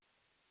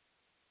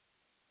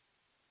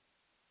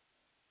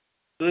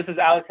So this is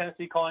Alex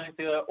Hennessy calling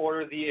to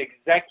order the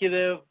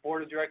Executive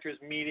Board of Directors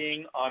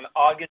meeting on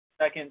August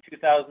 2nd,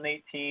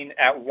 2018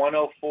 at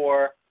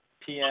 1:04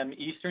 p.m.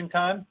 Eastern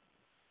Time.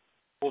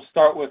 We'll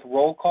start with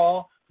roll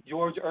call.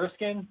 George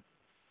Erskine.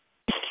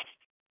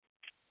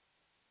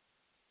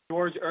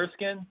 George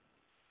Erskine.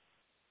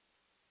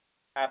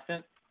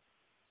 Absent.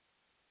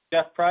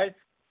 Jeff Price.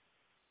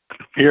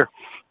 Here.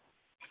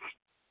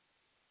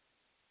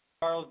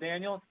 Charles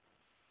Daniels.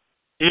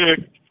 Here.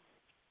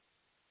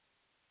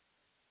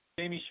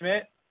 Jamie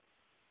Schmidt.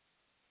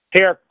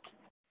 Here.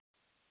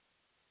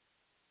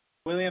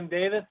 William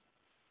Davis.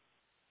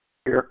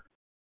 Here.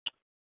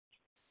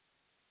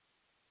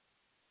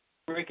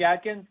 Rick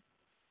Atkins.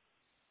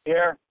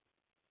 Here.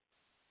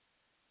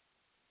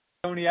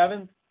 Tony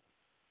Evans.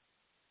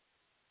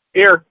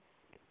 Here.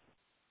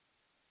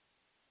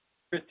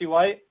 Christy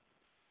White.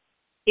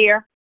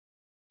 Here.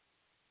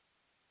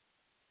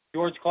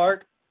 George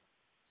Clark.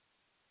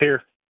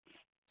 Here.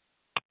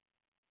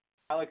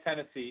 Alex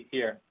Hennessy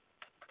here.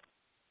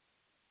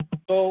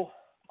 So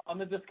on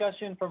the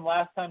discussion from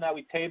last time that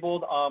we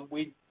tabled,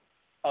 we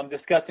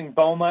discussing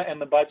BOMA and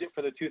the budget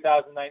for the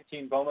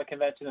 2019 BOMA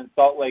convention in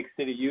Salt Lake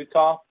City,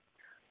 Utah.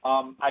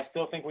 I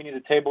still think we need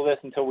to table this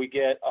until we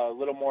get a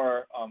little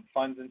more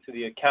funds into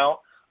the account,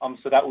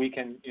 so that we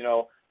can,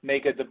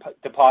 make a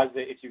deposit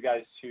if you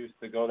guys choose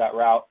to go that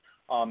route.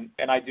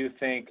 And I do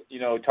think,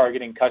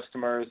 targeting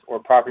customers or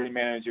property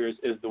managers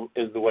is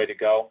the way to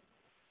go.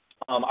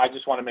 I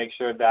just want to make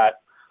sure that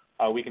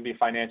we can be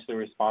financially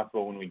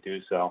responsible when we do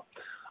so.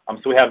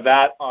 So we have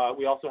that.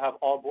 We also have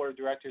all board of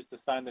directors to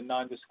sign the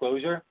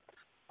non-disclosure.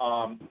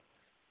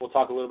 We'll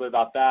talk a little bit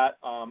about that.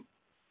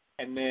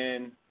 And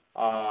then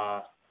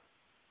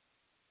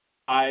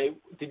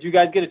did you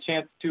guys get a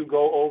chance to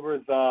go over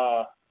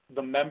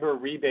the member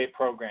rebate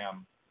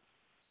program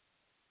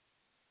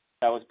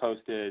that was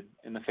posted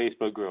in the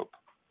Facebook group?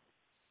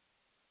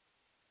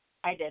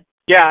 I did.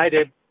 Yeah, I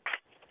did.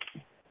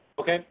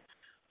 Okay.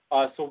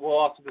 So we'll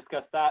also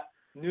discuss that.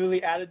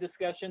 Newly added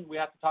discussion, we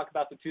have to talk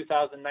about the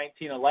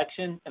 2019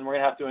 election, and we're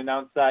going to have to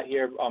announce that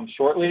here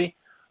shortly.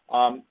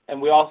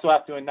 And we also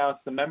have to announce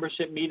the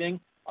membership meeting.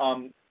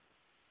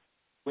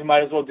 We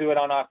might as well do it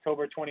on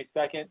October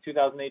 22nd,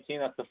 2018.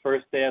 That's the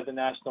first day of the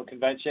National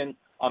Convention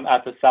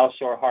at the South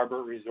Shore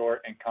Harbor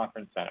Resort and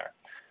Conference Center.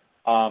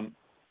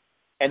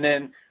 And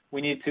then we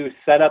need to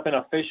set up an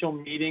official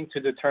meeting to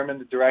determine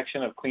the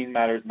direction of Clean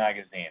Matters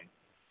magazine.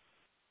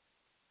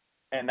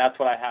 And that's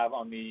what I have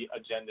on the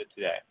agenda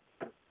today.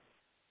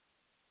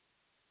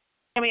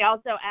 Can we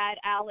also add,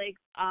 Alex,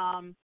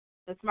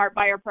 the Smart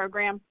Buyer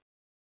program?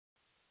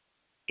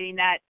 Getting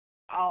that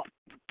all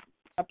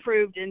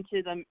approved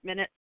into the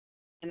minutes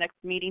the next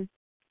meeting.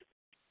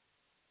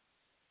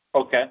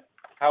 Okay.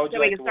 How would you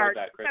like to word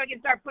that, Chris? So we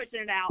can start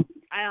pushing it out.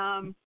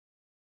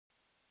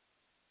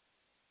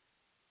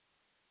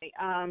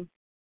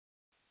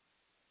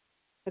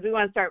 Because we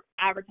want to start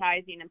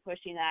advertising and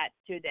pushing that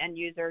to the end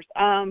users.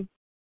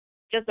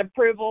 Just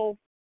approval.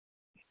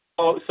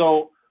 Oh,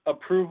 so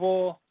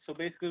approval. So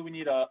basically, we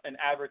need an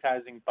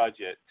advertising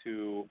budget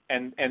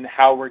and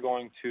how we're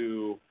going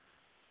to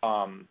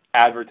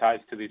advertise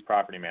to these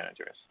property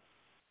managers.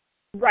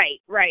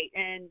 Right.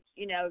 And,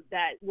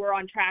 that we're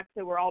on track,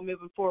 so we're all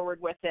moving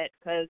forward with it,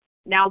 because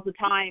now's the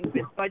time.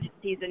 It's budget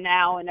season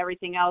now and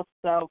everything else.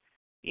 So,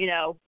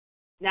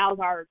 now's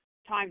our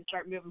time to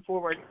start moving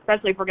forward,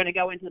 especially if we're going to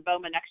go into the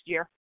BOMA next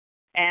year.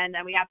 And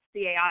then we have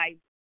CAI.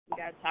 We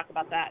got to talk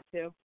about that,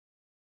 too,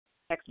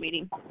 next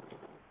meeting.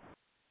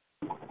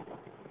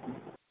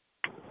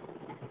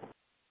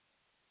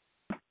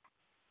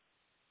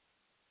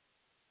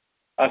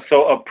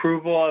 So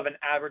approval of an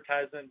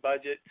advertisement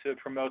budget to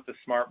promote the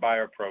Smart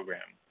Buyer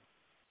program.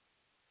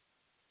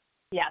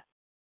 Yes.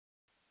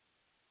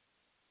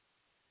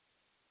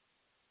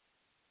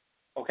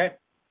 Okay.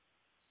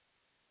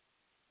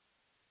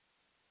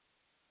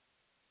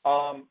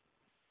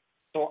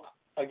 So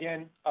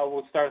again,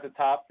 we'll start at the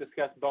top,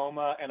 discuss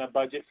BOMA and a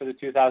budget for the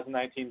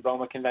 2019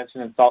 BOMA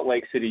convention in Salt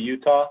Lake City,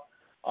 Utah.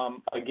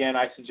 Again,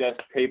 I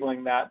suggest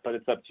tabling that, but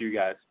it's up to you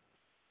guys.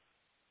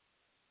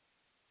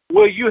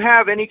 Will you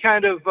have any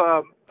kind of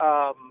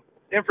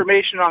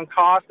information on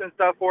cost and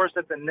stuff for us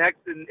at the next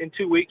in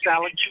 2 weeks,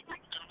 Alex?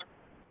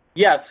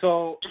 Yeah.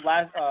 So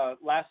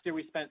last year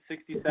we spent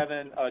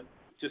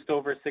just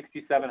over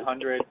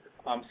 $6,700.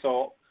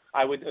 So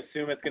I would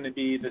assume it's going to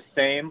be the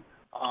same.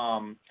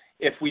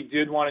 If we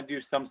did want to do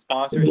some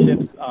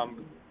sponsorships,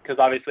 because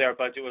obviously our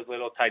budget was a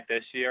little tight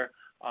this year,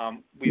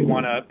 we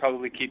want to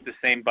probably keep the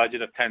same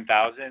budget of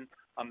 $10,000.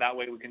 That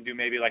way we can do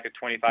maybe like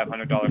a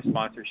 $2,500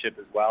 sponsorship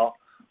as well.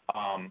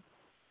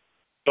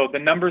 So the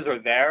numbers are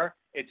there.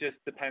 It just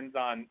depends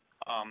on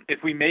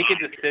if we make a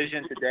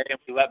decision today and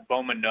we let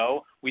BOMA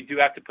know, we do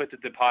have to put the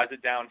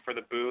deposit down for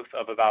the booth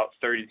of about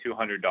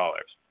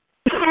 $3,200.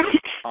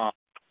 So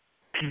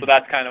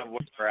that's kind of where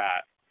we're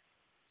at.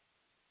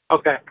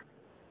 Okay.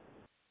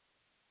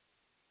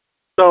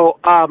 So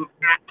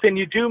can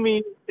you do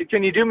me a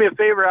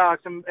favor,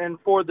 Alex, and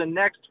for the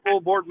next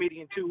full board meeting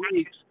in 2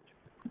 weeks,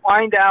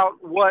 find out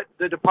what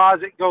the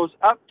deposit goes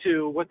up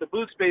to, what the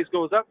booth space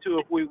goes up to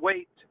if we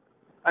wait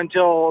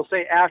until,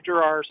 say,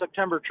 after our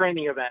September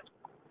training event.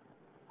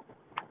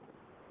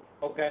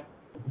 Okay.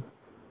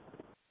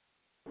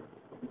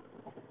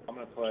 I'm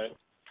going to put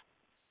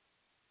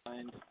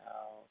find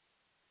out.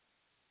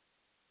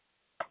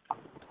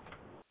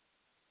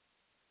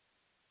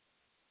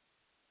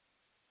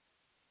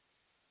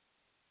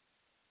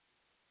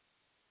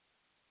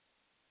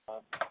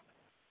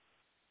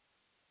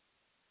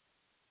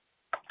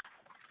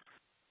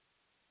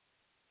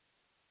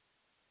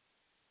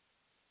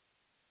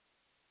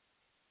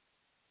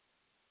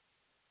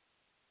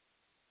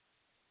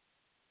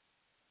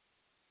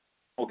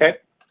 Okay.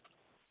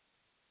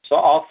 So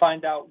I'll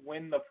find out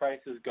when the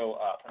prices go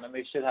up, and then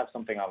they should have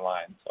something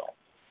online. So,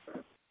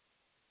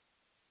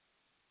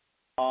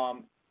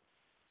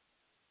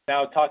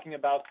 now talking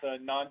about the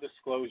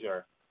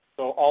non-disclosure.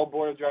 So all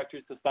board of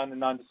directors to sign the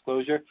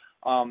non-disclosure.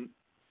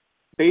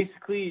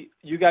 Basically,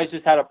 you guys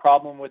just had a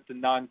problem with the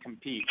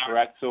non-compete,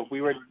 correct? So if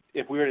we were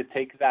to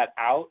take that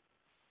out,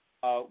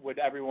 would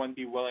everyone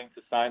be willing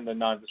to sign the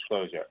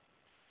non-disclosure?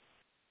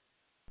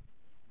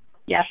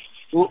 Yes.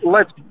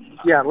 Let's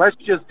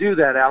just do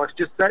that, Alex.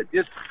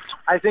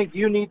 I think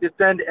you need to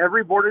send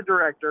every board of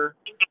director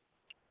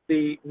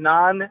the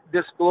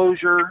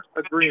non-disclosure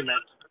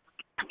agreement,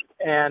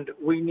 and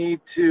we need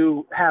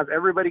to have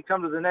everybody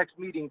come to the next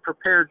meeting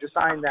prepared to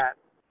sign that,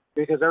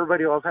 because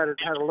everybody will have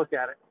had a look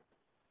at it.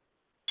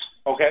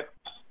 Okay.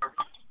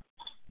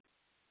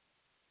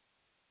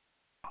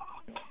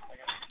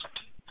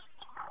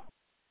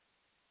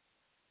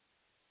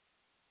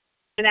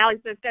 And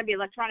Alex, it's going to be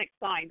electronic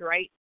signed,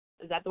 right?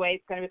 Is that the way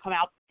it's going to come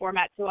out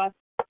format to us?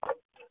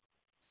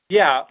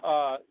 Yeah,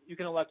 you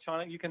can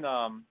you can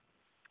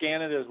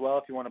scan it as well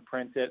if you want to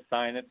print it,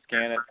 sign it,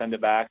 scan it, send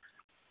it back.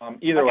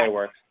 Either way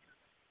works.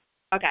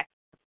 Okay.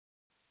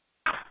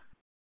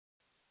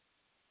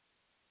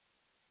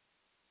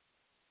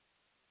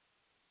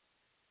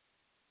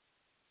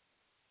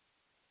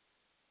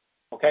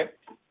 Okay.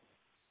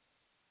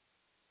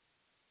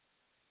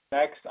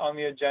 Next on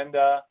the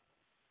agenda.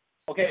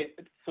 Okay,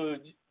 so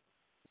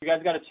you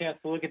guys got a chance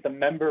to look at the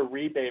member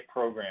rebate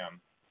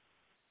program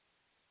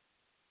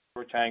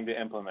we're trying to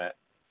implement.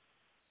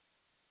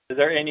 Is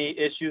there any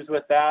issues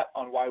with that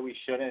on why we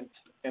shouldn't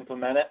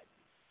implement it?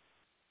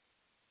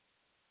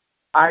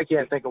 I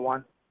can't think of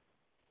one.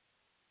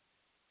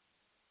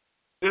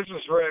 This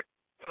is Rick.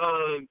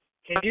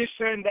 Can you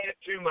send that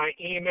to my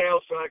email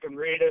so I can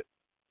read it?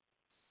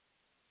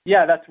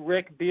 Yeah, that's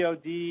Rick,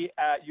 BOD,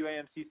 at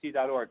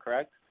UAMCC.org,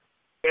 correct?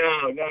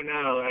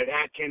 No, at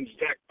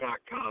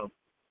AtkinsDeck.com.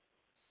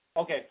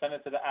 Okay, send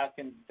it to the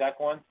Atkins Deck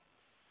one?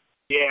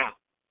 Yeah.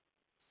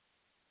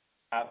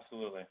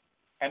 Absolutely.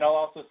 And I'll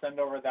also send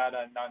over that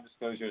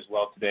non-disclosure as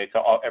well today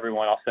to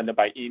everyone. I'll send it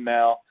by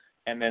email,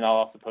 and then I'll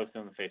also post it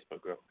on the Facebook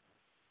group.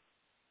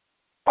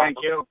 Thank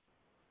you.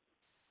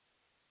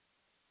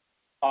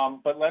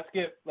 But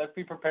let's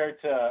be prepared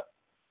to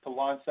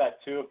launch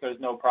that too if there's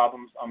no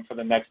problems for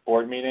the next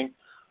board meeting,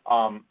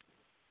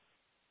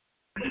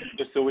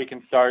 just so we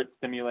can start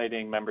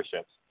stimulating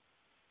memberships.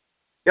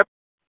 Yep.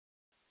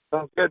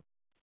 Sounds good.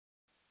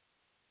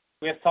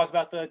 We have to talk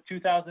about the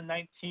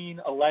 2019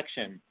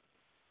 election.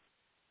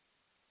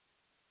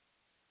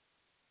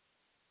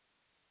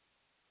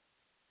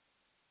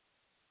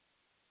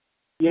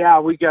 Yeah,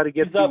 we got to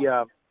get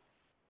So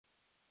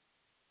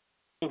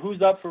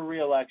who's up for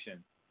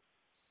re-election?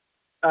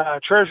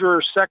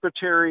 Treasurer,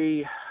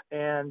 secretary,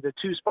 and the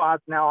two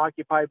spots now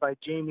occupied by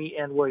Jamie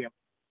and William.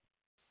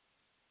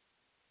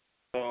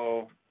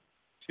 So,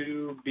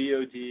 2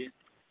 BOD.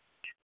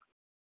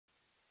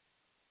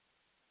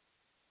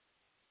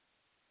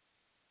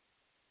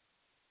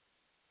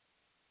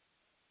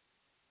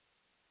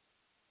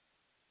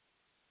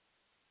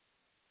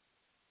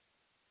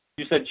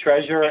 You said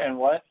treasurer and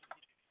what?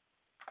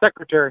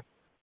 Secretary.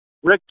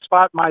 Rick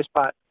spot, my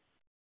spot.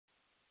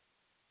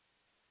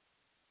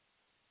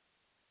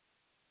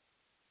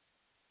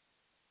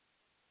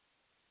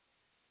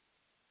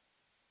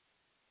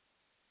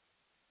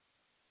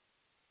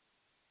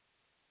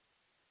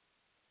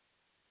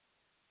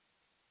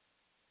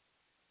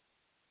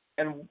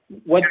 And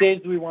what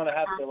days do we want to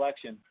have the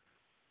election?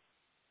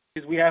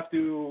 Because we have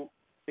to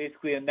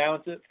basically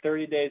announce it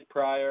 30 days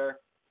prior,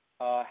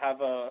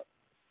 have a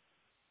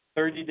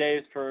 30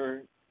 days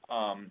for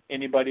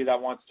anybody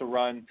that wants to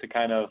run to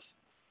kind of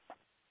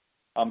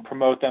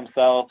promote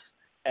themselves,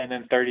 and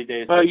then 30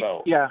 days to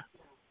vote. Yeah.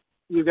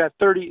 You've got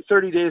 30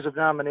 days of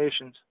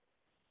nominations.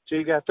 So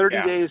you got 30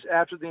 days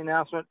after the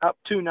announcement up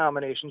to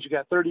nominations. You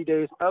got 30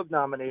 days of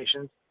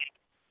nominations.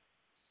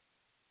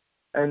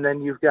 And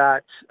then you've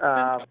got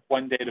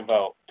 1 day to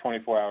vote,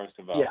 24 hours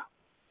to vote.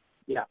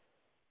 Yeah.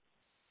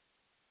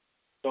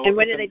 So and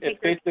when do they take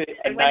it's basically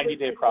a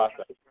 90-day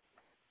process.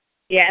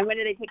 Yeah, and when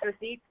do they take their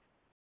seats?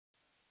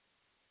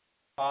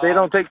 They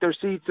don't take their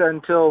seats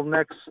until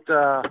next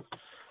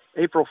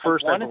April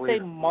 1st, I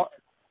believe.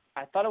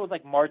 I thought it was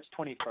like March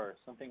 21st,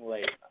 something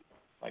late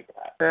like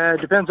that.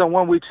 It depends on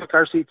when we took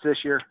our seats this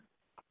year.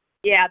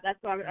 Yeah,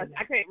 that's what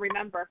I couldn't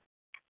remember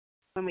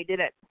when we did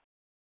it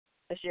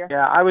this year.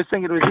 Yeah, I was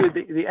thinking it was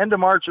either the end of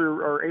March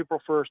or April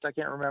 1st. I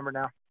can't remember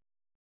now.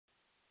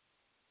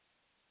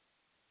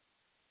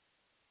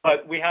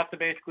 But we have to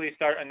basically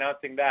start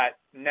announcing that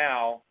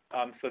now,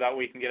 so that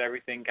we can get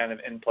everything kind of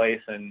in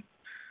place and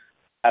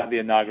have the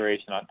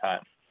inauguration on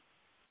time.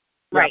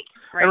 Right.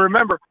 Yeah. Right. And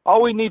remember,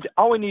 all we need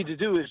to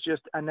do is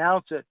just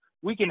announce it.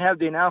 We can have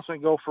the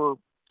announcement go for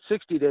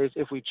 60 days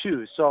if we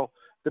choose. So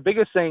the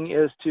biggest thing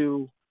is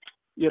to,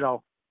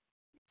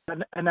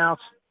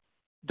 announce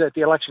that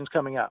the election's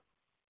coming up.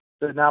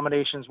 The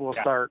nominations will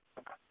start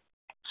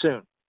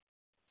soon.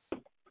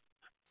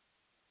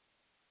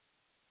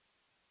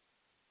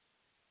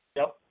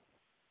 Yep.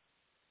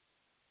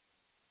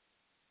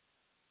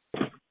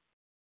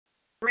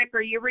 Rick,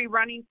 are you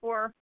rerunning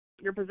for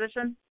your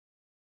position?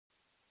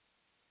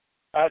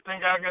 I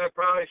think I'm going to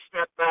probably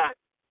step back.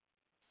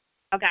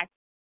 Okay.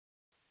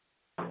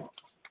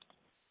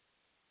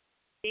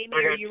 Jamie,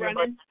 are you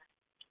running?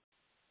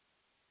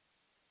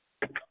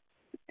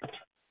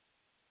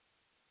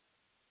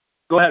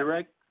 Go ahead,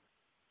 Rick.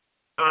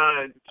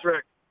 It's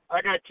Rick.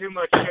 I got too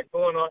much shit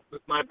going on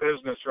with my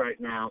business right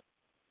now.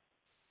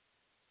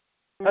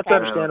 That's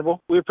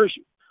understandable. We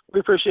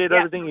appreciate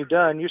everything you've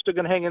done. You're still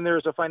going to hang in there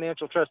as a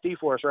financial trustee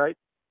for us, right?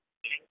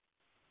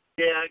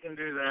 Yeah, I can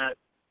do that.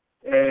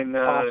 And,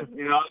 awesome.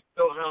 I'll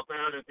still help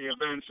out at the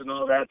events and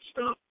all that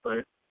stuff,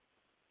 but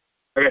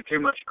I got too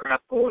much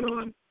crap going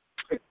on.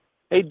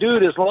 Hey,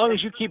 dude, as long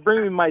as you keep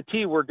bringing me my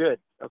tea, we're good,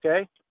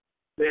 okay?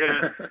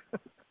 Yeah.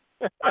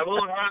 I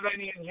won't have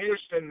any in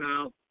Houston,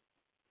 though.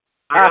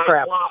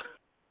 Crap.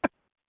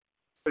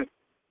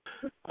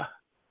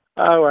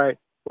 All right.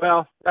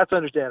 Well, that's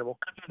understandable.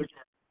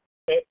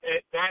 That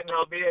and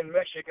I'll be in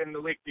Michigan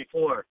the week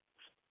before.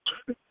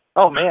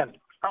 Oh, man.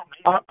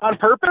 On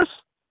purpose?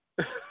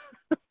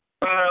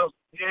 Well,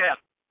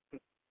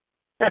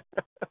 yeah.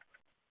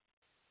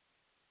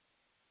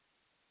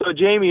 So,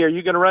 Jamie, are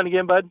you going to run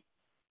again, bud?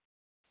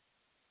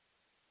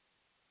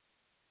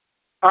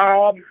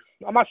 I'm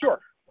not sure.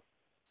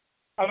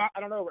 I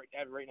don't know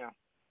right now.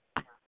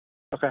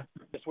 Okay.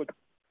 That's what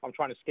I'm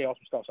trying to scale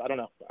some stuff, so I don't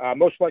know.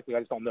 Most likely, I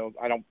just don't know.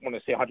 I don't want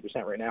to say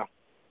 100% right now.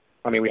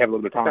 I mean, we have a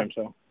little bit of time,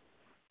 so.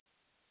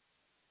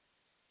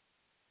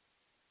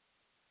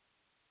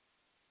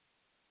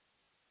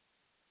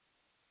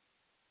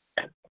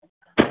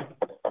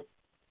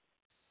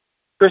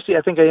 Christy,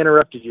 I think I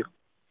interrupted you.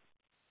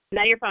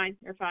 No, you're fine.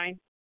 You're fine.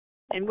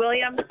 And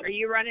William, are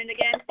you running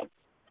again?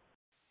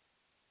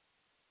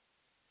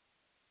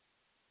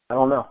 I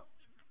don't know.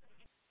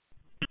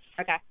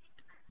 Okay.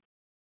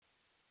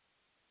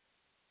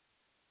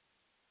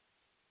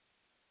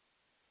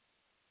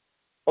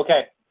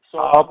 Okay. So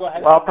go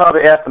ahead. I'll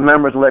probably ask the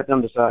members and let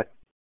them decide.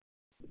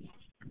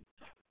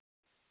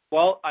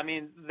 Well, I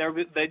mean,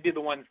 they'd be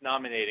the ones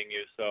nominating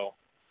you, so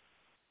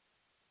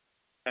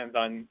depends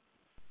on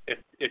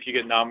if you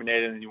get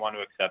nominated and you want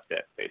to accept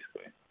it,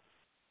 basically.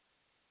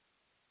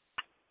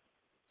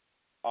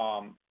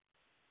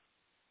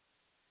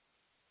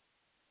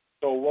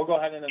 So we'll go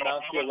ahead and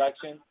announce the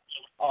election.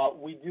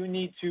 We do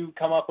need to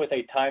come up with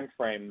a time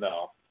frame,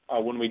 though,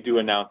 when we do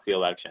announce the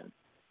election.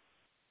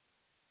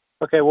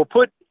 Okay, well,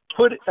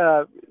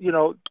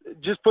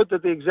 just put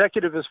that the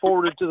executive has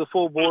forwarded to the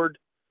full board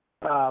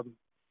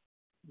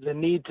the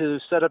need to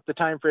set up the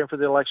time frame for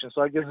the election.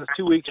 So that gives us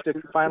 2 weeks to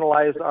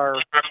finalize our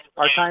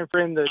time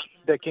frame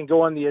that can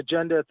go on the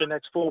agenda at the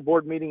next full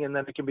board meeting, and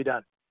then it can be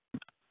done.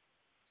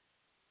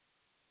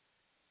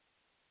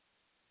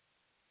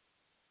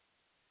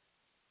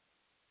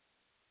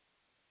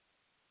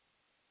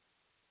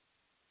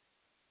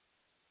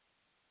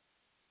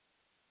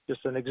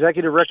 Just an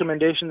executive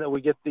recommendation that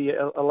we get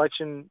the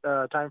election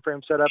time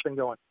frame set up and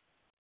going.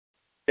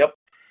 Yep.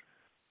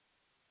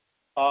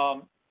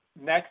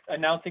 Next,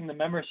 announcing the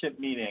membership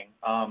meeting.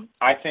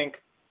 I think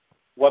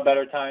what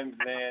better time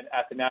than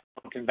at the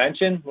National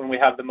Convention when we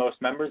have the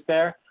most members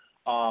there.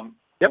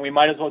 And we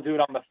might as well do it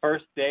on the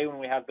first day when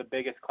we have the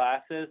biggest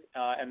classes,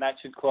 and that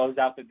should close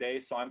out the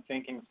day. So I'm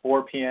thinking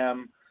 4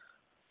 p.m.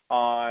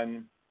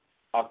 on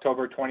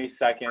October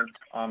 22nd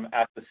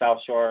at the South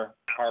Shore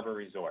Harbor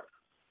Resort.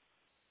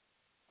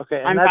 Okay,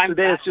 and that's the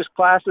day it's just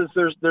classes.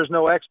 There's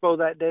no expo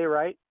that day,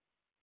 right?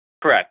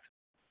 Correct.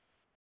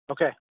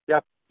 Okay,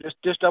 yep.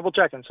 Just double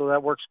checking, so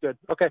that works good.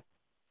 Okay.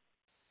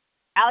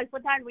 Alex,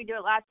 what time did we do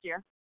it last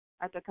year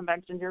at the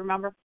convention? Do you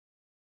remember?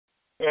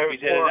 Yeah, we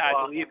did it,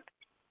 I believe.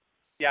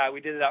 Yeah, we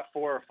did it at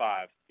 4 or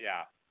 5.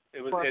 Yeah,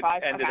 it was. 4 or it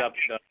 5? ended Okay. up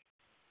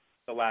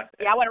the last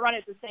day. Yeah, I want to run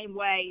it the same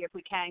way if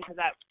we can because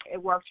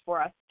it works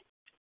for us.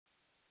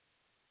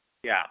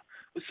 Yeah.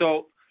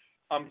 So,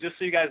 just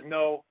so you guys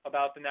know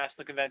about the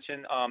National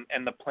Convention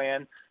and the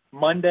plan,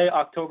 Monday,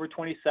 October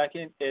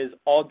 22nd is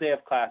all day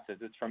of classes.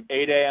 It's from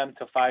 8 a.m.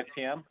 to 5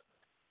 p.m.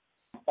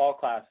 All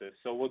classes.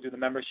 So we'll do the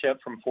membership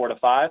from 4 to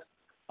 5.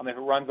 If it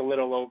runs a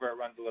little over, it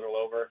runs a little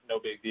over. No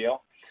big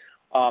deal.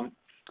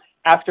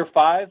 After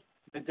 5,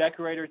 the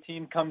decorator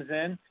team comes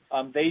in.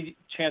 They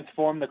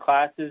transform the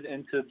classes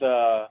into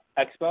the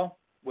expo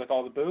with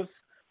all the booths.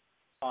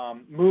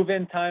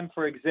 Move-in time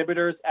for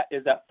exhibitors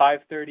is at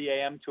 5:30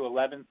 a.m. to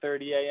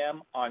 11:30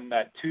 a.m. on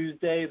that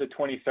Tuesday, the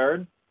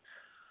 23rd.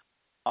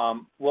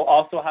 We'll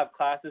also have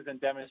classes and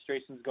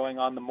demonstrations going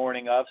on the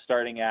morning of,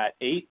 starting at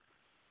 8.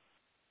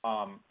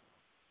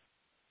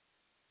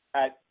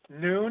 At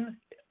noon,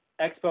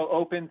 Expo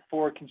opens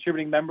for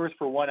contributing members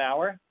for 1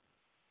 hour.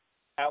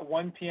 At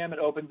 1 p.m., it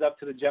opens up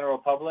to the general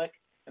public,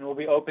 and will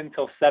be open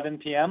till 7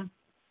 p.m.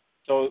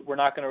 So we're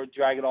not going to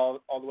drag it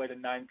all the way to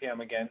 9 p.m.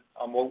 again.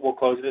 We'll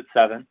close it at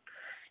 7.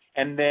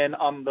 And then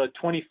on the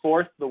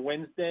 24th, the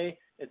Wednesday,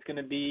 it's going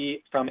to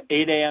be from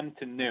 8 a.m.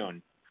 to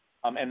noon.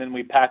 And then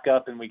we pack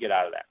up and we get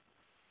out of there.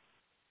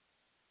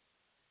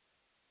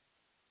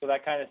 So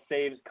that kind of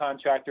saves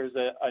contractors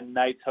a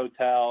night's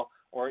hotel,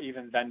 or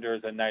even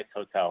vendors a night's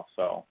hotel.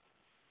 So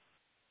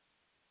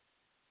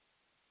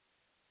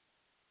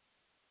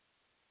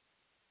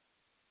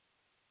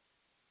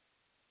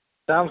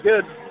sounds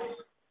good.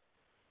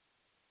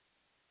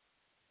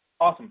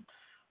 awesome.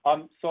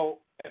 So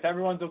if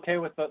everyone's okay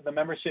with the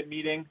membership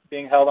meeting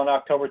being held on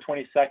October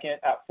 22nd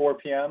at 4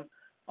 p.m.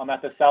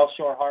 At the South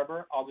Shore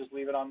Harbor, I'll just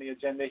leave it on the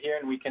agenda here,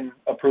 and we can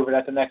approve it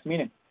at the next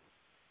meeting.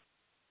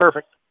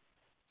 Perfect.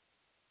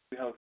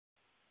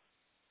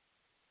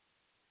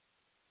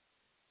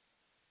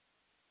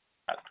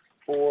 At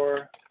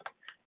 4.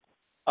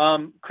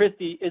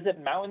 Christy, is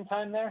it Mountain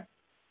Time there?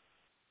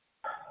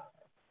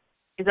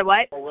 Is it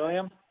what? Or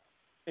William?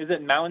 Is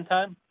it Mountain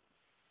Time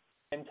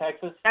in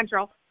Texas?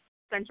 Central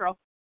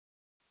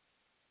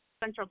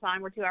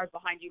Time. We're 2 hours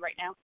behind you right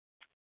now.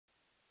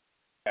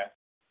 Okay.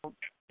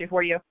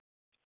 Before you,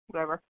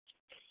 whatever.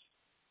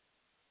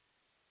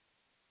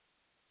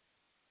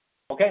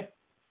 Okay.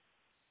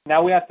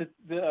 Now we have to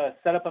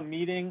set up a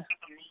meeting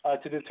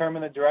to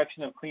determine the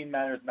direction of Clean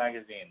Manners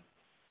magazine.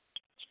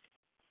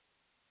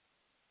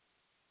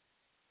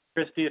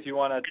 Christy, if you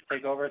want to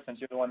take over, since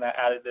you're the one that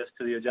added this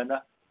to the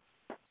agenda.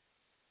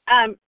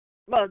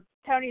 Well,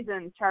 Tony's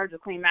in charge of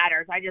Clean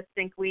Matters. I just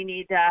think we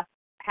need to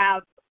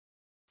have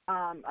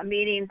a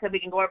meeting so we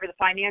can go over the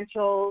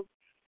financials,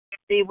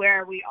 see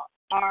where we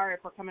are, if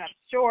we're coming up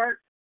short,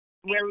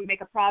 where we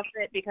make a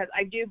profit, because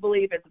I do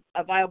believe it's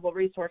a viable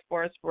resource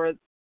for us for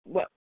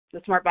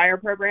the Smart Buyer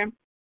program.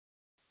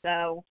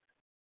 So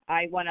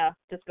I want to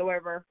just go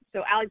over.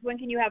 So, Alex, when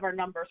can you have our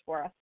numbers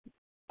for us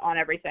on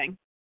everything?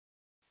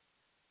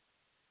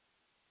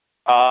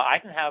 I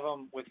can have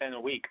them within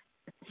a week.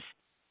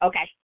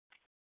 Okay.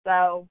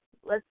 So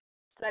let's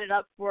set it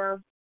up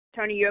for,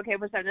 Tony, you okay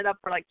for setting it up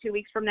for like 2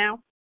 weeks from now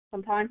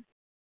sometime?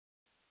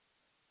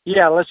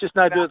 Yeah, let's just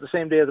not do it the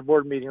same day of the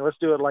board meeting. Let's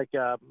do it like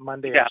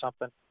Monday or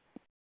something.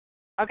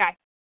 Okay.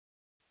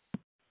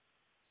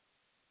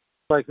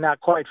 Like not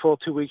quite full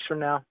 2 weeks from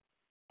now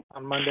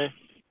on Monday.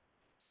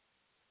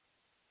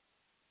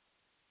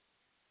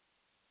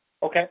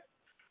 Okay.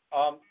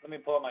 Let me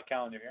pull up my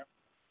calendar here.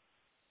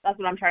 That's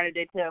what I'm trying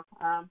to do too.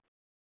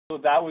 So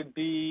that would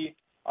be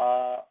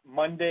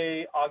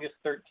Monday, August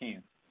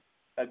 13th.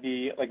 That'd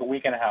be like a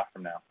week and a half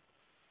from now.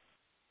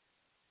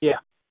 Yeah.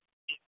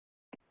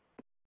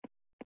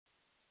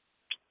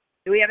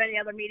 Do we have any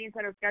other meetings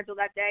that are scheduled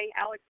that day,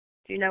 Alex?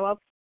 Do you know of?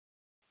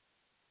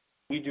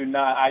 We do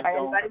not. I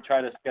don't anybody?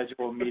 try to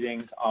schedule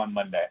meetings on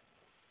Monday.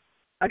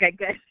 Okay,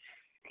 good.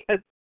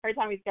 Because every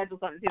time we schedule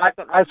something, I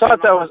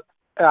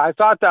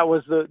thought that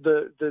was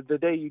the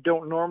day you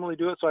don't normally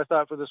do it. So I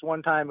thought for this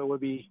one time it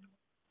would be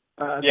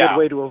a good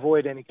way to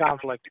avoid any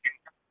conflict.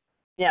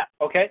 Yeah.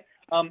 Okay.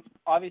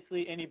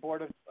 Obviously, any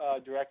board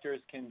of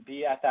directors can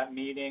be at that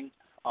meeting.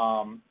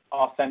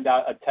 I'll send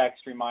out a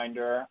text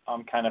reminder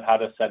on kind of how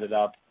to set it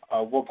up.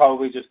 We'll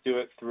probably just do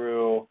it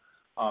through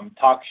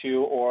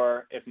TalkShoe,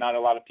 or if not a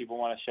lot of people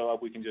want to show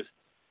up, we can just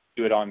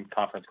do it on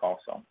conference call.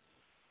 So.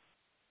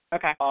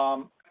 Okay.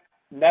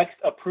 Next,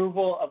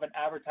 approval of an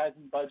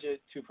advertising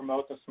budget to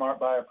promote the Smart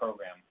Buyer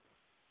program.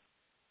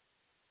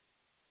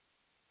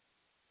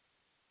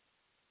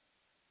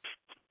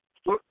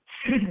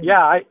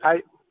 Yeah,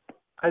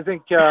 I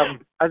think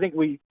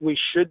we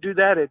should do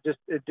that. It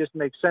just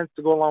makes sense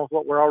to go along with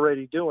what we're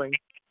already doing.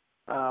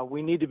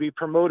 We need to be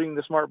promoting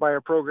the Smart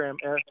Buyer program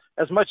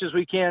as much as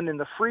we can in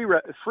the free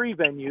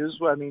venues.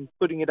 I mean,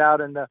 putting it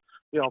out in the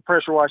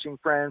pressure washing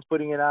friends,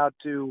 putting it out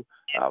to.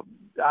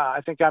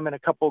 I think I'm in a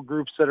couple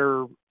groups that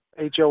are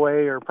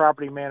HOA or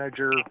property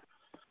manager,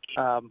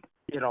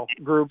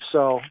 groups.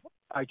 So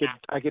I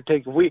could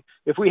take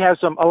if we have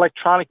some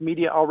electronic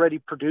media already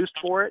produced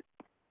for it.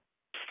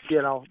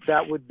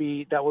 That would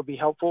be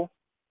helpful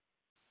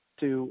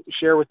to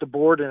share with the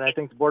board, and I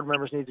think the board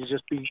members need to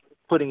just be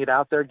putting it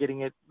out there,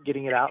 getting it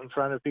out in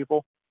front of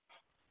people.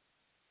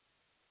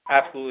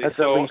 Absolutely. That's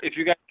so if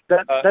you guys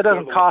that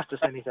doesn't cost us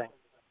anything.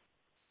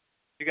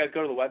 If you guys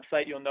go to the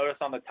website, you'll notice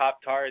on the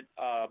top bar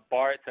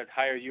it says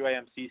Hire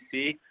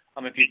UAMCC.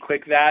 If you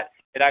click that,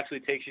 it actually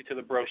takes you to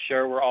the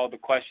brochure where all the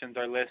questions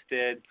are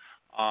listed,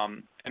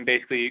 and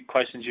basically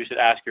questions you should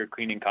ask your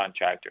cleaning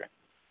contractor.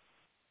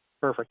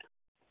 Perfect.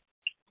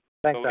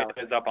 Thanks, Alex.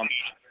 It is up on.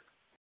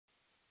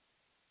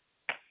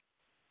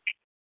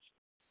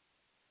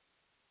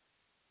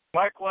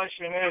 My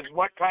question is,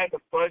 what kind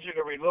of budget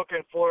are we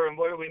looking for, and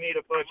what do we need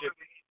a budget?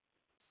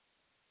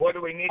 What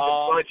do we need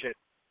to budget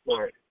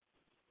for it?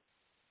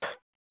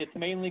 It's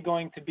mainly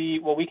going to be,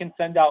 well, we can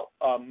send out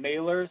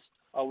mailers.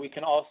 We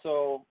can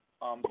also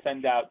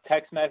send out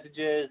text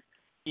messages,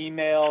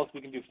 emails.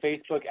 We can do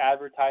Facebook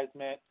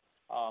advertisement.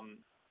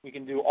 We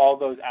can do all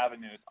those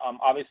avenues.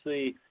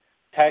 Obviously,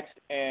 text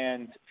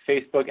and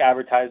Facebook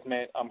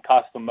advertisement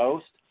cost the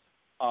most.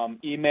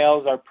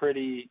 Emails are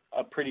pretty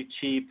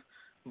cheap,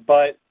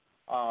 but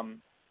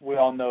we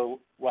all know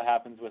what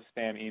happens with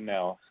spam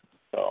emails.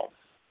 So.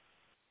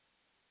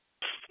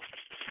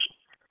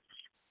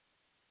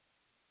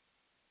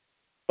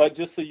 But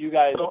just so you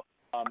guys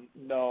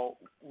know,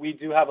 we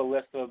do have a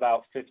list of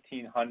about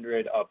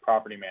 1,500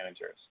 property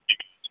managers.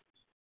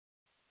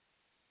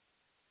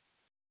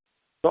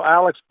 So,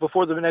 Alex,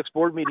 before the next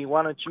board meeting,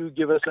 why don't you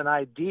give us an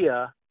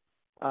idea,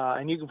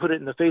 and you can put it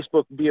in the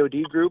Facebook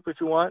BOD group if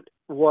you want,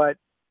 what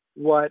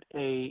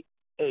a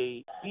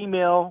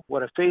email,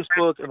 what a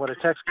Facebook, and what a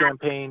text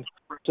campaign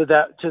to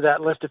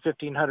that list of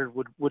 1,500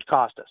 would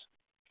cost us.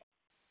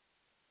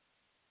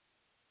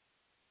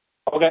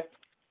 Okay.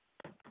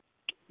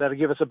 That'll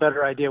give us a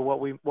better idea what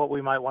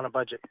we might want to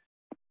budget.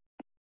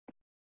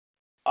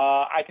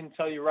 I can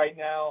tell you right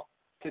now,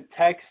 to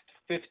text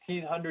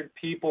 1,500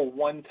 people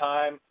one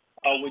time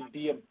would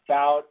be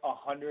about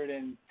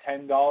 $110,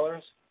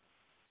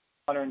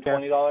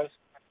 $120.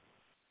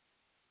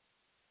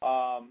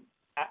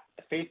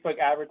 Facebook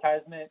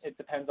advertisement, it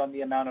depends on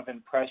the amount of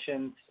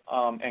impressions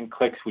and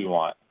clicks we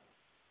want.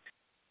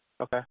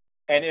 Okay.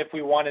 And if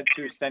we wanted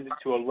to send it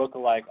to a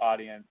lookalike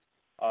audience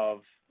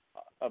of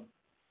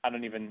I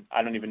don't even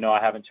know.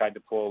 I haven't tried to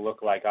pull a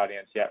lookalike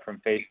audience yet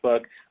from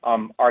Facebook.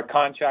 Our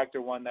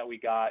contractor one that we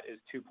got is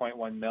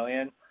 $2.1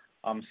 million.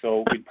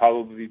 So we'd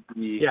probably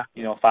be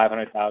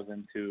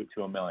 500,000 to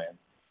 $1 million.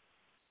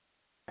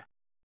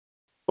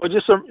 Well,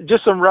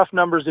 just some rough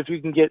numbers, if you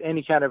can get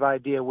any kind of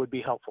idea, would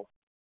be helpful.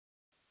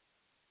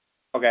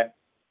 Okay.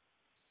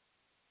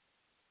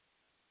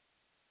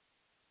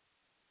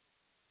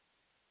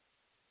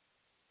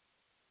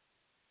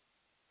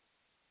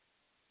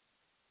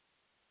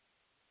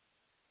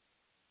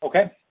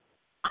 Okay.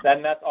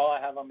 Then that's all I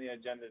have on the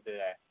agenda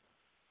today.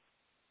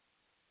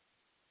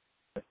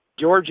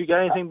 George, you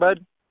got anything,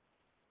 bud?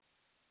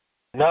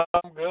 No,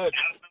 I'm good.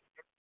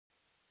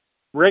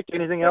 Rick,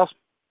 anything else?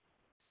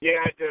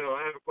 Yeah, I do.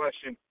 I have a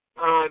question.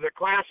 The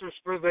classes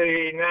for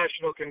the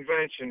national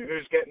convention,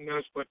 who's getting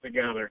those put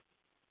together?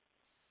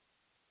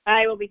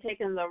 I will be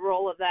taking the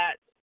role of that,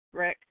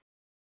 Rick.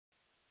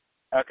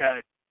 Okay.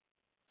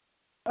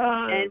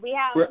 And we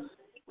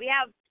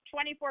have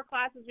 24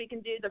 classes we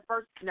can do the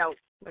first. No,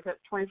 look at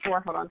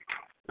 24. Hold on.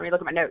 Let me look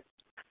at my notes.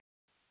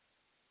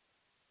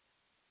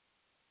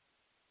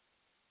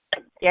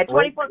 Yeah,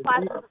 24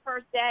 classes the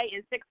first day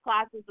and 6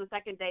 classes the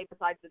second day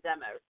besides the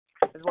demos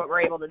is what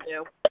we're able to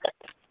do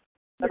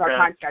with our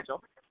time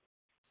schedule.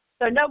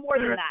 So no more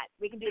than that.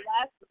 We can do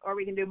less or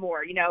we can do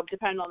more,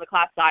 depending on the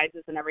class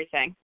sizes and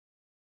everything.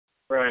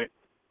 Right.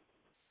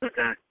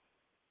 Okay.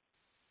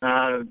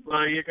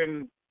 Well, you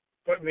can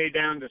put me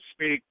down to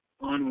speak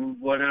on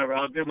whatever.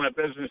 I'll do my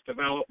business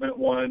development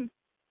one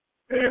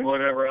and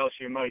whatever else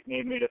you might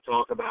need me to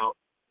talk about.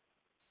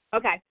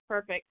 Okay,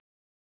 perfect.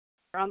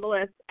 We're on the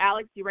list.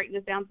 Alex, you writing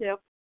this down too?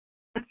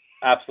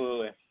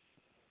 Absolutely.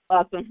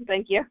 Awesome.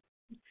 Thank you.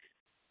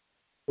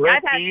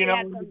 Rick, do you know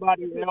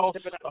anybody else?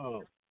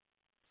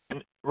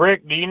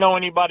 Rick, do you know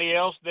anybody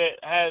else that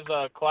has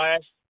a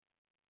class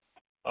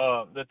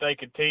that they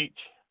could teach?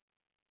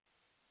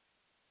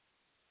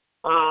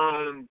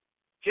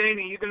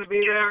 Jamie, you going to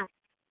be there?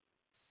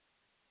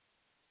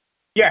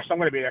 Yes, I'm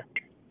going to be there.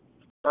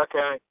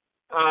 Okay.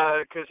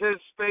 Because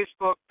his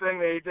Facebook thing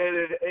that he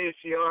did at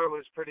ACR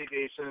was pretty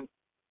decent.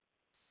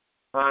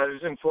 It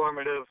was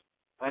informative.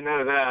 I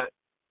know that.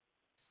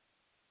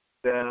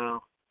 So.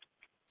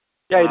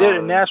 Yeah, he did it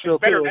in Nashville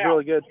too. It was now.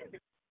 really good.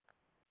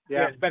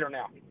 Yeah, it's better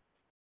now.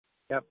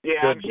 Yep.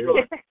 Yeah, I'm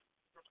sure.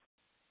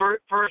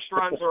 First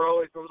runs are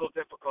always a little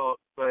difficult,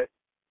 but.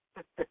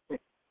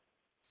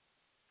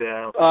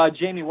 Yeah.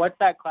 Jamie, what's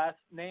that class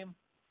name?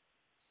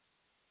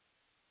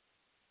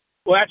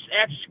 Well,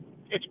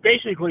 it's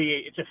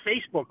basically it's a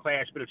Facebook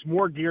class, but it's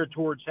more geared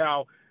towards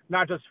how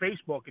not just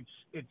Facebook.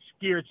 It's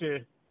geared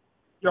to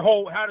your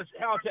whole how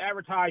to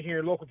advertise in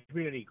your local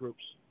community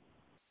groups.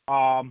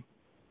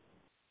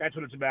 That's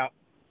what it's about.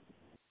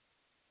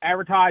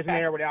 Advertising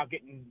there without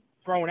getting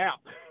thrown out.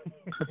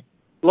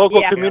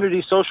 Local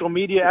community social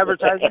media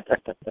advertising.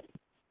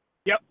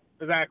 Yep,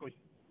 exactly.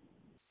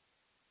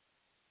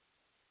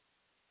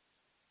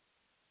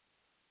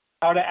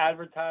 How to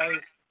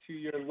advertise to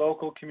your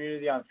local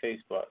community on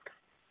Facebook.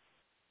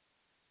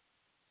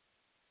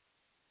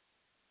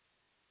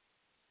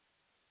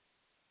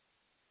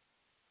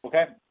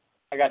 Okay,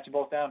 I got you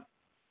both down.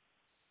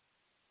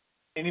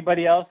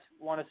 Anybody else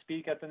want to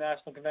speak at the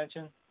National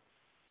Convention?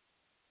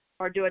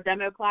 Or do a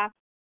demo class?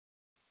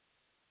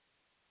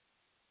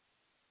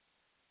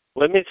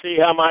 Let me see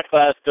how my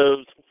class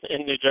goes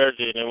in New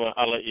Jersey, and then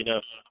I'll let you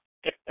know.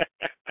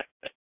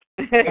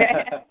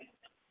 Yeah,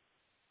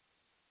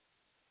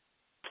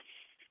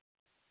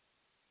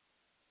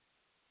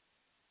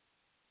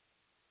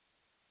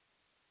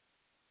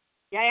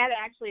 I had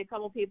actually a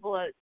couple people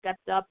that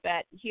stepped up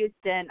at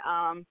Houston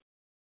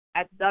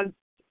at Doug's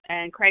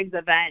and Craig's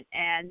event,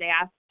 and they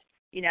asked,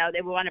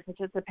 they would want to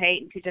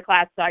participate and teach a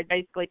class. So I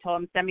basically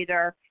told them, send me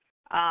their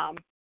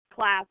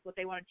class, what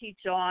they want to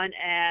teach on,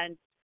 and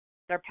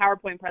their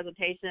PowerPoint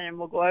presentation, and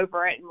we'll go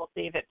over it, and we'll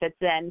see if it fits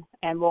in,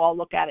 and we'll all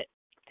look at it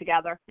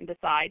together and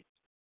decide.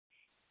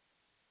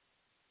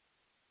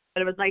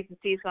 But it was nice to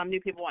see some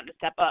new people wanting to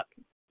step up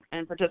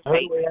and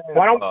participate.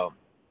 Why don't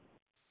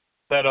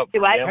set up?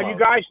 Do what? have you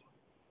guys?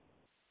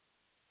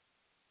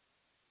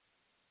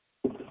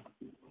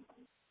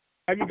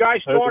 Have you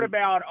guys thought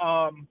about,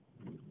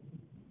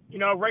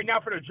 right now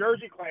for the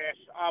Jersey class,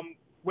 I'm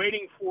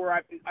waiting for,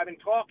 I've been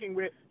talking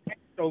with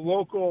the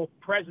local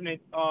president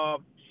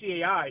of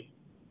CAI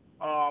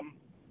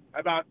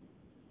about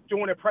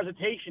doing a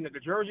presentation at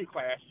the Jersey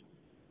class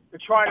to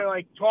try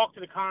to, talk to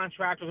the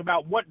contractors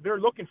about what they're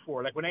looking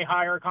for. Like, when they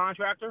hire a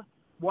contractor,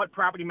 what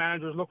property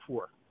managers look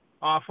for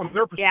from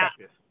their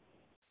perspective.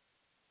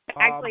 Yeah.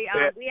 Actually,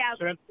 we have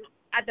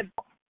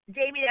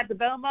Jamie at the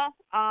BOMA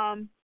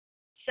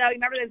show. You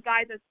remember those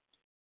guys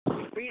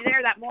were you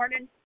there that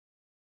morning?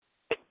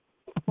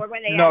 Or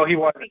when they No, he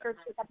wasn't.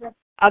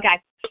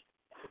 Okay.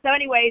 So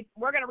anyways,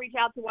 we're going to reach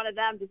out to one of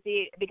them to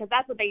see, because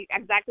that's what they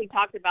exactly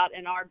talked about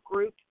in our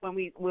group when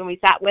we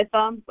sat with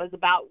them, was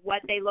about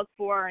what they look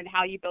for and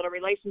how you build a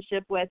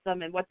relationship with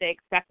them and what they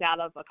expect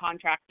out of a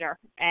contractor.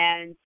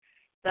 And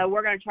so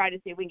we're going to try to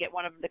see if we can get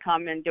one of them to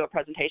come and do a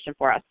presentation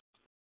for us.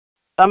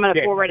 So I'm going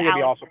to forward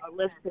Alex a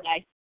list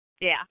today.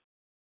 Yeah.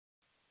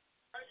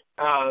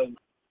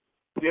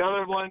 The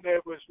other one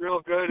that was real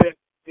good at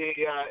the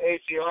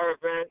ACR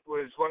event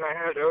was when I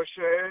had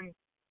OSHA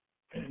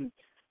in.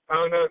 I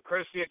don't know,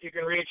 Christy, if you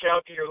can reach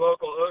out to your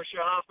local OSHA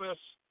office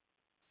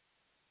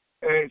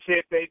and see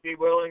if they'd be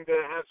willing to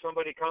have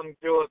somebody come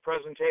do a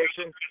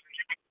presentation.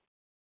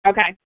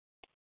 Okay.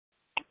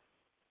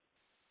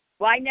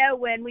 Well, I know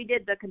when we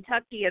did the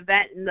Kentucky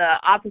event and the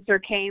officer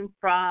came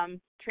from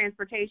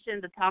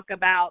transportation to talk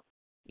about,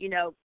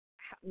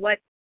 what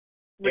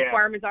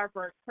requirements are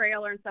for a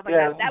trailer and stuff like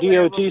that. That DOT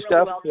really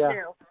stuff. well Yeah.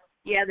 too.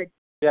 Yeah.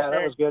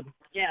 That was good.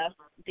 Yeah,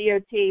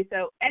 DOT.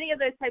 So any of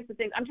those types of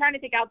things, I'm trying to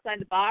think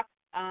outside the box,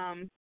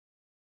 and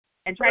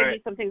try to do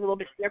some things a little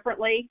bit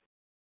differently.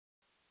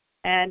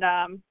 And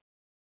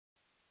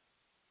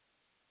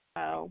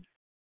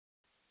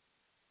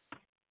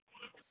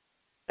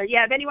but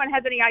yeah, if anyone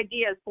has any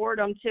ideas, forward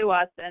them to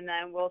us, and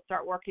then we'll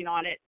start working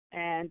on it.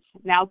 And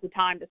now's the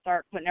time to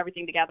start putting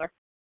everything together.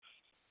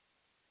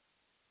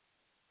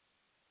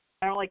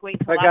 I don't like waiting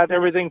till I got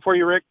everything for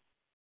you, Rick.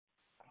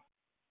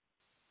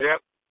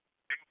 Yep.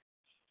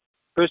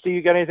 Christy,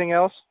 you got anything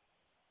else?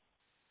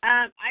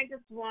 I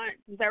just want,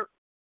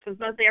 since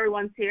mostly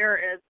everyone's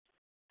here,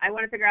 I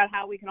want to figure out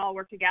how we can all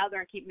work together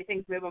and keep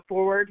things moving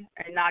forward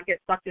and not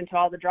get sucked into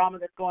all the drama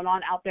that's going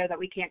on out there that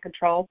we can't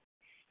control.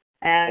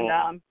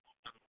 And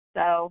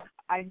so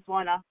I just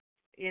want to,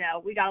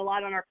 we got a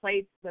lot on our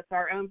plates with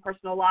our own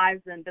personal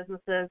lives and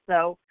businesses.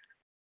 So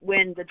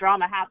when the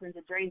drama happens,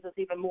 it drains us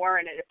even more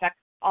and it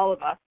affects all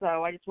of us.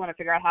 So I just want to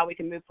figure out how we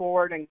can move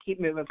forward and keep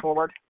moving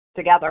forward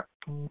together,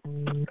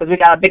 because we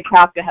got a big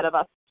task ahead of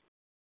us.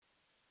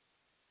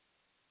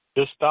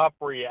 Just stop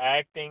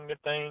reacting to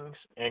things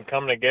and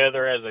come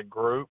together as a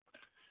group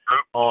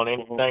on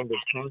anything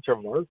that's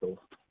controversial.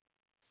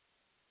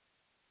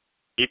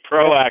 Be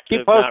proactive.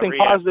 Keep posting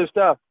positive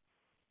stuff.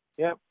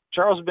 Yep.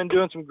 Charles has been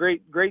doing some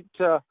great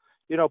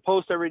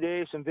posts every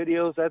day, some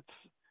videos. That's,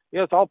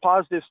 it's all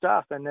positive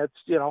stuff. And that's,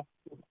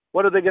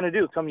 what are they going to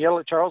do? Come yell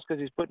at Charles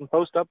because he's putting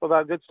posts up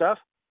about good stuff?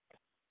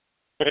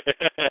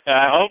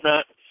 I hope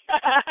not.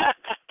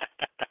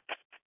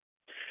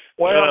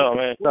 Well,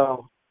 man.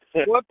 So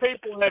what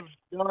people have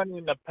done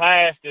in the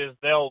past is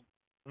they'll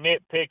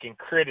nitpick and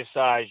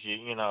criticize you,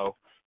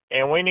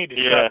 and we need to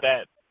shut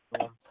that.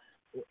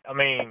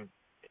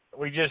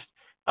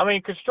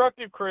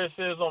 Constructive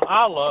criticism,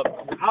 I love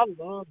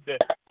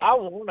that. I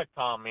want to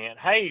comment.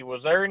 Hey,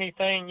 was there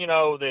anything,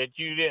 that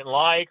you didn't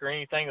like, or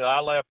anything that I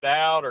left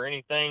out, or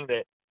anything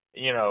that,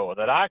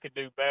 that I could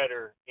do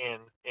better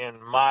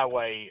in my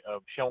way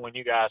of showing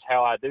you guys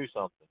how I do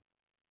something.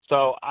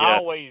 So I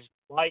always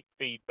like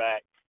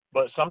feedback,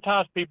 but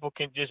sometimes people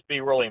can just be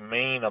really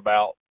mean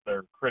about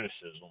their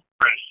criticism.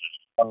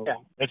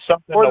 It's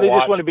something or to they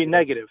watch. just want to be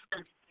negative.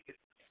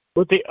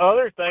 But the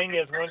other thing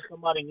is, when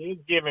somebody is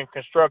giving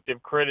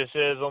constructive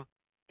criticism,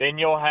 then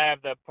you'll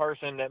have the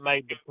person that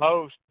made the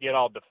post get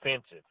all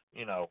defensive,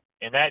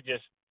 and that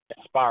just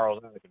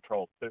spirals out of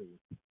control too.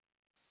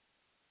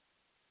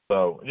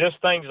 So just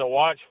things to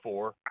watch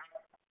for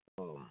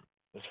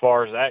as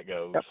far as that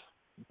goes. Yep.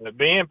 But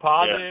being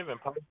positive and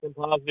posting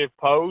positive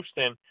posts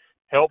and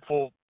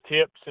helpful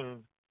tips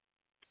and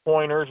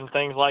pointers and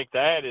things like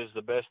that is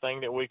the best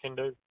thing that we can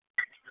do.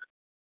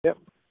 Yep.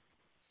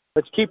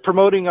 Let's keep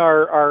promoting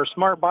our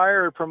smart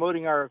buyer,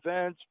 promoting our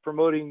events,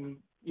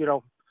 promoting,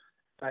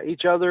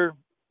 each other,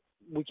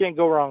 we can't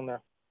go wrong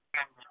there.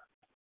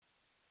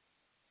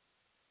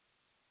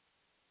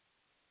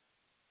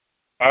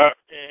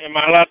 Am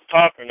I allowed to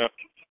talk or no?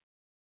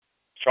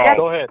 Yeah,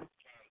 go ahead.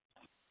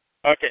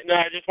 Okay, no,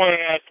 I just wanted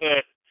to ask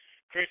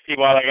Christy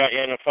while I got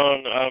you on the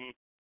phone.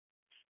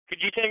 Could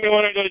you send me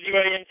one of those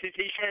UAMCC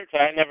shirts?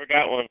 I never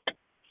got one.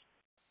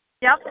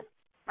 Yep,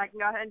 I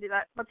can go ahead and do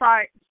that. That's all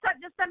right.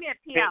 Just send me a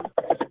PM.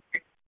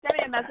 Send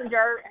me a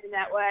messenger, and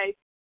that way,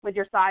 with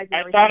your size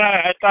and everything.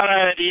 I thought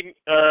I had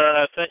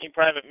sent you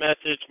private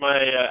message my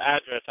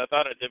address. I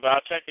thought I did, but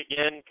I'll check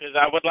again because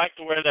I would like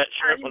to wear that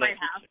shirt when I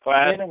teach the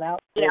class.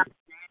 Yeah.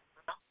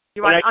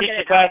 When I teach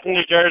the class in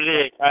New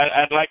Jersey,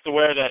 I'd like to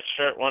wear that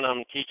shirt when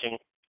I'm teaching.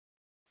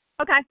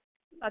 Okay,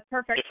 that's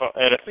perfect.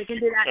 We can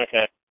do that.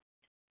 Okay.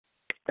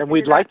 And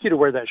we'd like you to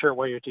wear that shirt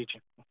while you're teaching.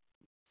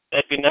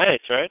 That'd be nice,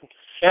 right?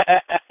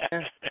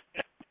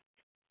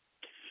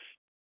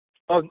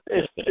 Oh,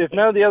 if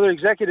none of the other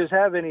executives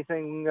have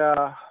anything,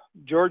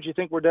 George, you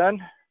think we're done?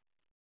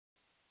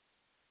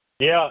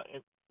 Yeah,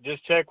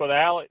 just check with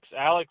Alex.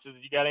 Alex, have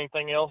you got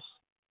anything else?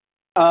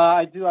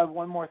 I do have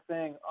one more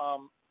thing.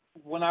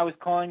 When I was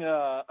calling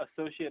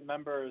associate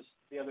members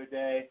the other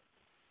day,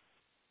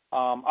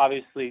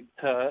 obviously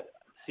to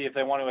see if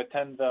they want to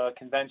attend the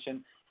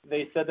convention,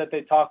 they said that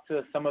they talked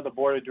to some of the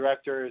board of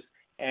directors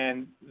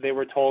and they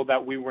were told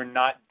that we were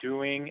not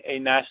doing a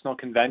national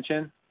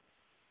convention.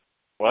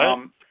 What?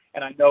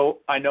 And I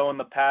know in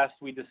the past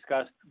we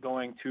discussed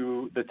going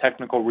to the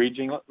technical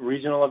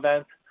regional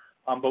events,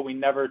 but we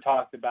never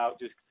talked about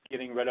just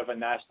getting rid of a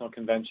national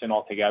convention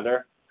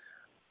altogether.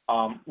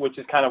 Which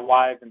is kind of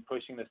why I've been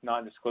pushing this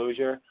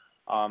non-disclosure,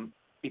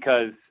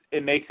 because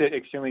it makes it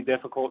extremely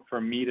difficult for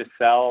me to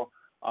sell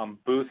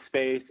booth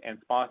space and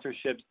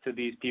sponsorships to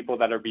these people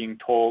that are being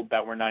told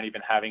that we're not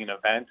even having an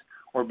event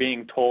or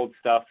being told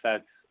stuff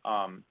that's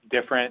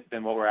different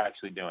than what we're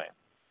actually doing.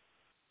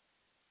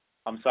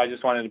 So I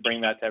just wanted to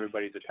bring that to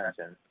everybody's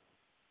attention.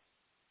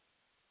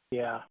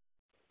 Yeah.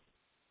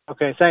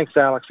 Okay, thanks,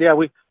 Alex. Yeah,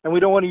 we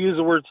don't want to use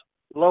the words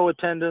low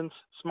attendance,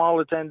 small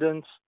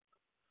attendance,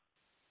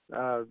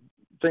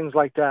 things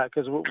like that,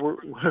 because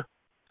we're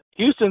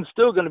Houston's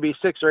still going to be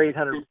 600 or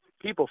 800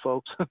 people,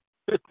 folks.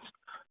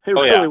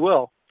 Really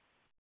will.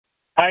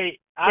 Hey,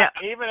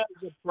 even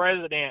as the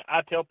president,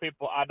 I tell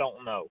people I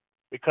don't know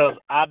because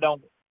I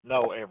don't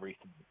know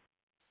everything.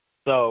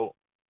 So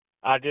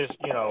I just,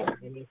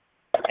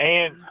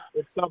 and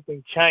if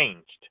something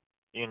changed,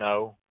 you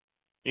don't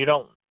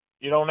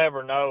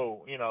ever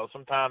know.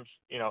 Sometimes,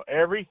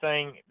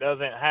 everything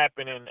doesn't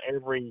happen in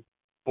every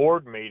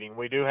board meeting.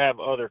 We do have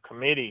other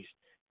committees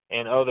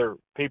and other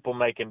people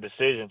making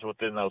decisions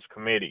within those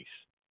committees.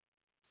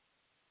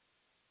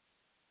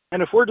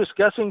 And if we're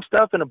discussing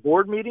stuff in a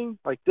board meeting,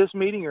 like this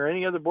meeting or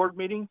any other board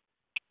meeting,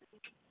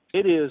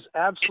 it is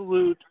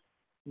absolutely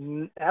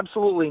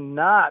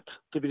not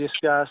to be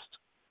discussed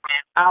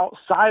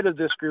outside of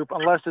this group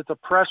unless it's a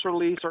press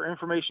release or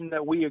information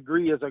that we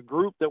agree as a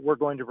group that we're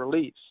going to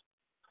release.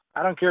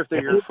 I don't care if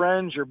they're your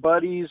friends, your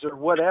buddies, or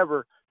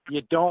whatever.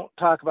 You don't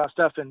talk about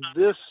stuff in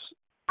this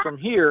from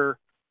here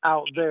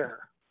out there.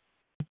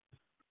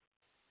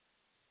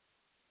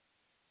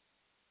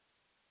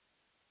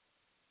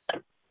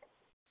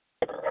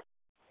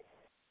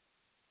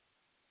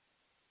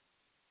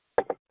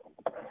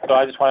 So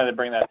I just wanted to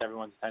bring that to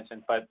everyone's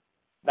attention, but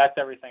that's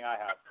everything I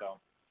have. So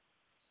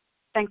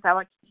thanks,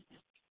 Alex.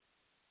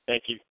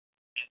 Thank you.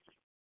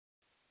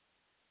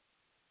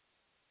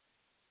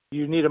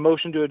 You need a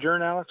motion to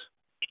adjourn, Alex?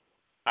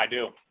 I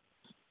do.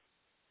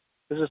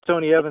 This is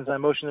Tony Evans. I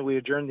motion that we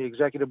adjourn the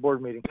executive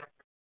board meeting.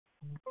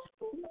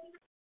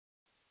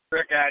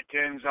 Rick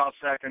Atkins, I'll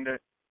second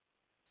it.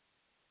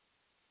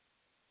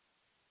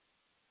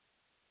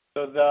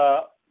 So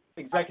the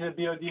executive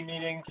BOD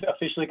meeting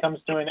officially comes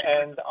to an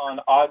end on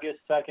August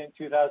 2nd,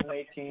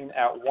 2018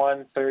 at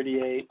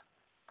 1:38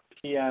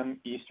 p.m.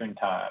 Eastern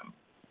Time.